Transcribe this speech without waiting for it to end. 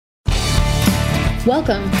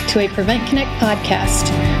Welcome to a Prevent Connect podcast,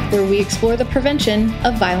 where we explore the prevention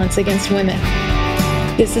of violence against women.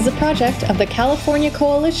 This is a project of the California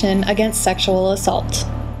Coalition Against Sexual Assault.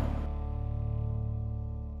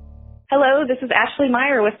 Hello, this is Ashley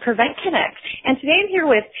Meyer with Prevent Connect, and today I'm here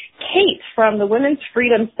with Kate from the Women's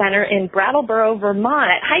Freedom Center in Brattleboro,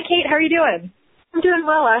 Vermont. Hi, Kate. How are you doing? I'm doing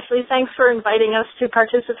well, Ashley. Thanks for inviting us to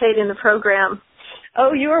participate in the program.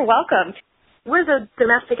 Oh, you are welcome. We're the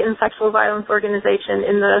domestic and sexual violence organization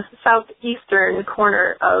in the southeastern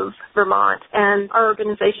corner of Vermont, and our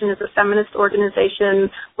organization is a feminist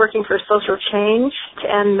organization working for social change to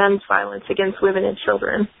end men's violence against women and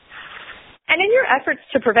children. And in your efforts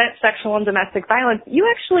to prevent sexual and domestic violence, you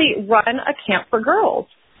actually run a camp for girls.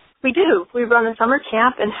 We do. We run a summer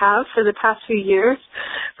camp and have for the past few years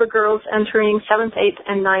for girls entering 7th, 8th,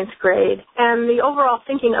 and 9th grade. And the overall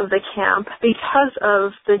thinking of the camp, because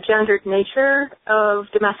of the gendered nature of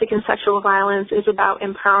domestic and sexual violence, is about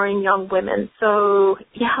empowering young women. So,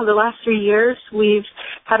 the last 3 years we've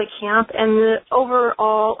had a camp, and the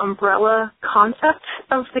overall umbrella concept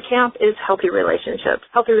of the camp is healthy relationships.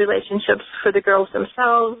 Healthy relationships for the girls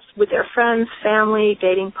themselves, with their friends, family,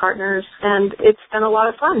 dating partners, and it's been a lot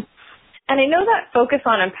of fun. And I know that focus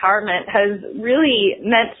on empowerment has really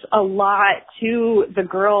meant a lot to the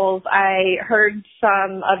girls. I heard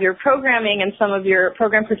some of your programming and some of your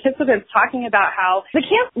program participants talking about how the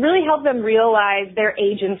camp really helped them realize their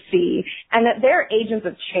agency and that they're agents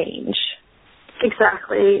of change.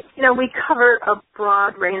 Exactly. We cover a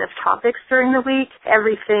broad range of topics during the week,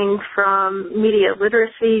 everything from media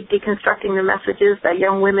literacy, deconstructing the messages that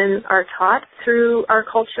young women are taught through our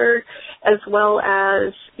culture, as well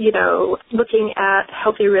as, looking at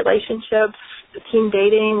healthy relationships, teen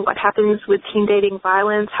dating, what happens with teen dating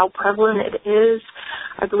violence, how prevalent it is.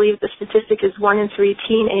 I believe the statistic is 1 in 3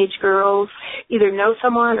 teenage girls either know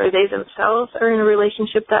someone or they themselves are in a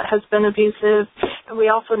relationship that has been abusive. And we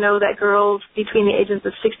also know that girls between the ages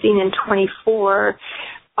of 16 and 24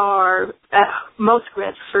 are at most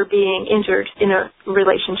risk for being injured in a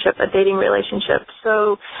relationship, a dating relationship.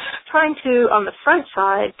 So trying to, on the front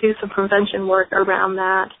side, do some prevention work around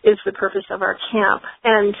that is the purpose of our camp.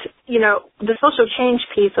 And, the social change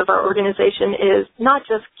piece of our organization is not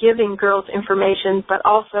just giving girls information, but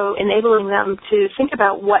also enabling them to think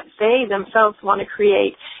about what they themselves want to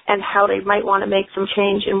create and how they might want to make some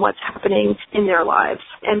change in what's happening in their lives.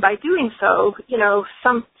 And by doing so,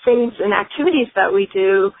 some things and activities that we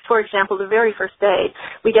do, for example, the very first day,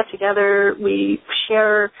 we get together, we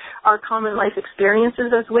share our common life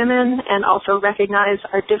experiences as women and also recognize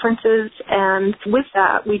our differences. And with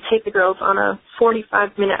that, we take the girls on a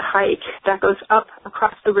 45-minute hike that goes up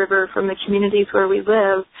across the river from the communities where we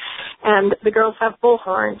live. And the girls have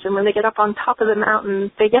bullhorns, and when they get up on top of the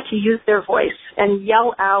mountain, they get to use their voice and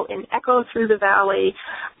yell out and echo through the valley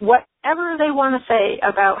whatever they want to say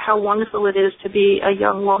about how wonderful it is to be a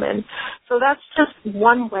young woman. So that's just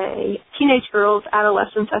one way. Teenage girls,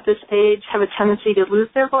 adolescents at this age have a tendency to lose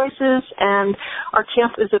their voices, and our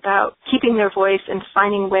camp is about keeping their voice and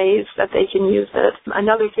finding ways that they can use it.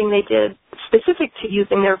 Another thing they did specific to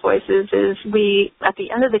using their voices is at the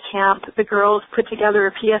end of the camp, the girls put together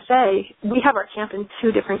a PSA. We have our camp in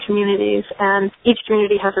 2 different communities, and each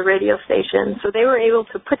community has a radio station. So they were able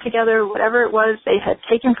to put together whatever it was they had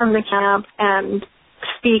taken from the camp and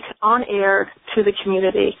speak on air to the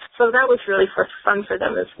community. So that was really fun for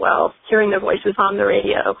them as well, hearing their voices on the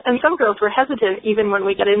radio. And some girls were hesitant even when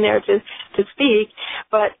we got in there to speak,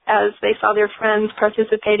 but as they saw their friends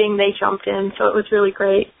participating, they jumped in, so it was really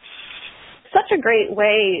great. Such a great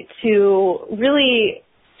way to really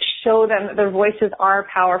show them that their voices are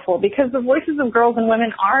powerful, because the voices of girls and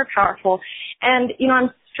women are powerful. And, I'm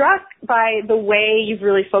struck by the way you've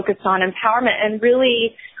really focused on empowerment and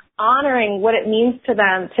really honoring what it means to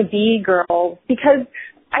them to be girls, because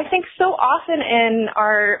I think so often in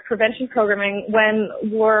our prevention programming, when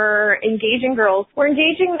we're engaging girls, we're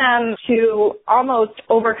engaging them to almost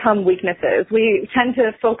overcome weaknesses. We tend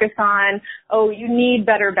to focus on, you need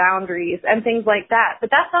better boundaries and things like that, but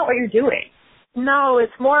that's not what you're doing. No,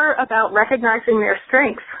 it's more about recognizing their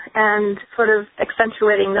strengths and sort of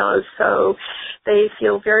accentuating those so they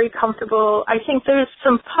feel very comfortable. I think there's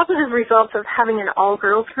some positive results of having an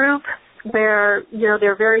all-girls group where,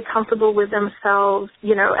 they're very comfortable with themselves.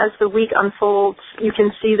 As the week unfolds, you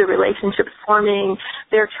can see the relationships forming,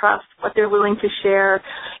 their trust, what they're willing to share.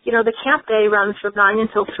 The camp day runs from 9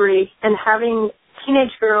 until 3, and having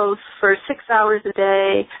teenage girls for 6 hours a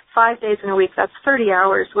day, 5 days in a week, that's 30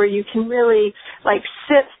 hours where you can really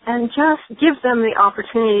sit and just give them the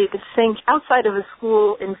opportunity to think outside of a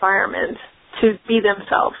school environment to be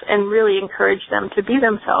themselves and really encourage them to be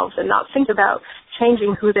themselves and not think about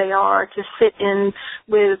changing who they are to fit in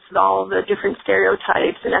with all the different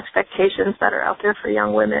stereotypes and expectations that are out there for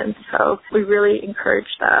young women. So we really encourage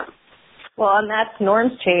that. Well, and that's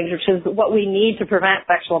norms change, which is what we need to prevent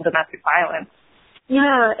sexual and domestic violence.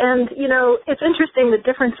 Yeah, and, it's interesting the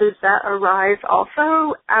differences that arise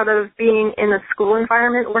also out of being in a school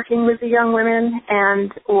environment working with the young women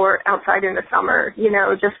or outside in the summer,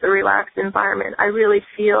 just the relaxed environment. I really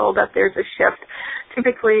feel that there's a shift.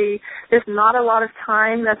 Typically, there's not a lot of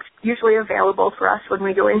time that's usually available for us when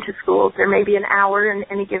we go into schools. There may be an hour in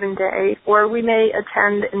any given day, or we may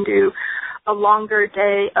attend and do a longer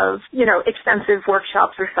day of, extensive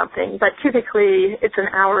workshops or something. But typically, it's an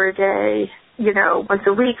hour a day, once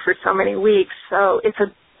a week for so many weeks. So it's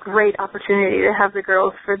a great opportunity to have the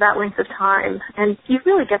girls for that length of time. And you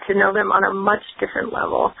really get to know them on a much different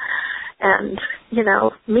level and,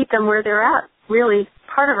 meet them where they're at. Really,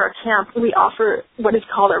 part of our camp, we offer what is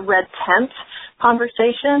called a red tent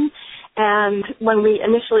conversation. And when we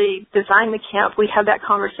initially designed the camp, we had that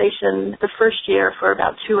conversation the first year for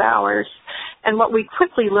about 2 hours. And what we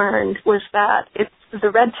quickly learned was that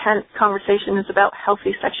the red tent conversation is about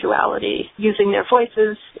healthy sexuality, using their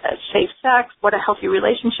voices, safe sex, what a healthy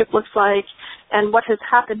relationship looks like. And what has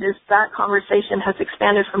happened is that conversation has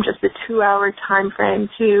expanded from just a 2-hour time frame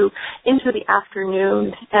into the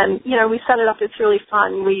afternoon. And, we set it up, it's really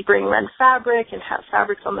fun. We bring red fabric and have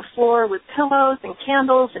fabrics on the floor with pillows and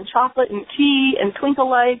candles and chocolate and tea and twinkle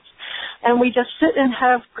lights. And we just sit and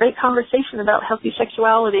have great conversation about healthy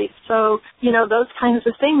sexuality. So, those kinds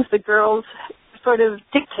of things, the girls sort of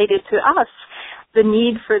dictated to us the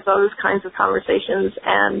need for those kinds of conversations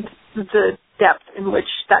and the depth in which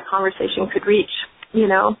that conversation could reach,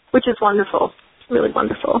 which is wonderful, really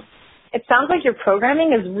wonderful. It sounds like your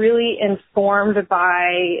programming is really informed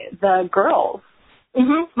by the girls.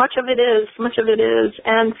 Mm-hmm. Much of it is.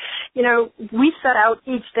 And, we set out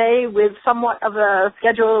each day with somewhat of a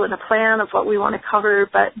schedule and a plan of what we want to cover,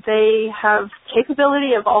 but they have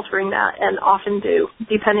capability of altering that and often do,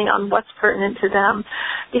 depending on what's pertinent to them.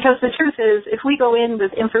 Because the truth is, if we go in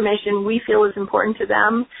with information we feel is important to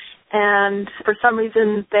them, and for some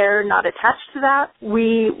reason they're not attached to that,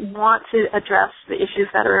 we want to address the issues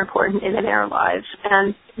that are important in their lives.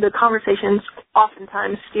 And the conversations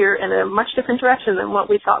oftentimes steer in a much different direction than what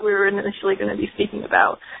we thought we were initially going to be speaking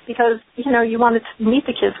about. Because, you want to meet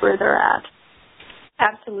the kids where they're at.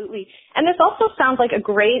 Absolutely. And this also sounds like a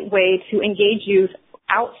great way to engage youth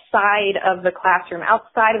outside of the classroom,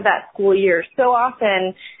 outside of that school year. So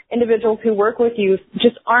often individuals who work with youth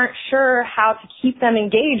just aren't sure how to keep them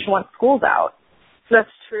engaged once school's out. That's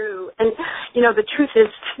true. And, the truth is,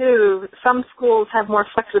 too, some schools have more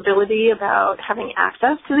flexibility about having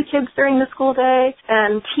access to the kids during the school day.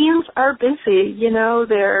 And teens are busy.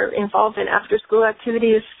 They're involved in after-school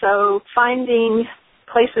activities. So finding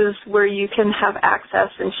places where you can have access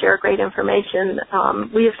and share great information,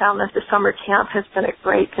 we have found that the summer camp has been a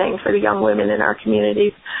great thing for the young women in our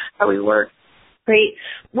communities where we work. Great.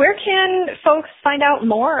 Where can folks find out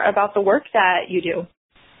more about the work that you do?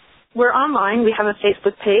 We're online. We have a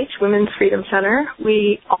Facebook page, Women's Freedom Center.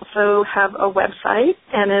 We also have a website,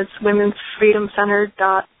 and it's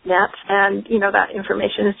womensfreedomcenter.net. And, that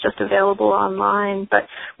information is just available online. But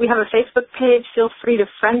we have a Facebook page. Feel free to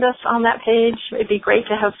friend us on that page. It'd be great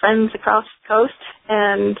to have friends across the coast.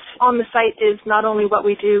 And on the site is not only what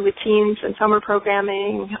we do with teens and summer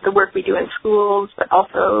programming, the work we do in schools, but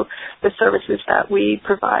also the services that we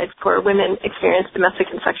provide for women experiencing domestic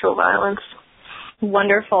and sexual violence.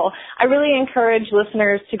 Wonderful. I really encourage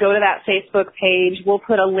listeners to go to that Facebook page. We'll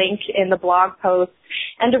put a link in the blog post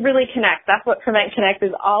and to really connect. That's what Prevent Connect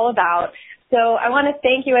is all about. So I want to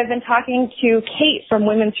thank you. I've been talking to Kate from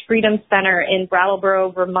Women's Freedom Center in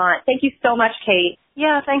Brattleboro, Vermont. Thank you so much, Kate.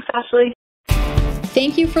 Yeah, thanks, Ashley.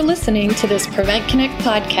 Thank you for listening to this Prevent Connect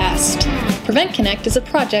podcast. Prevent Connect is a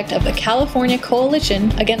project of the California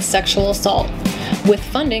Coalition Against Sexual Assault, with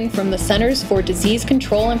funding from the Centers for Disease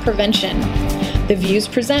Control and Prevention. The views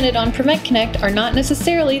presented on Prevent Connect are not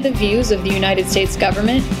necessarily the views of the United States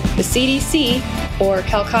government, the CDC, or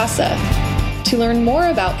CalCASA. To learn more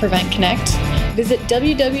about Prevent Connect, visit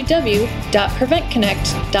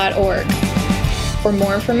www.preventconnect.org. For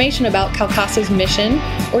more information about CalCASA's mission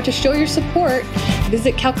or to show your support,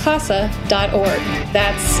 visit calcasa.org.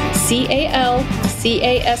 That's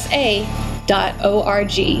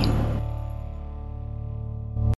CALCASA.org.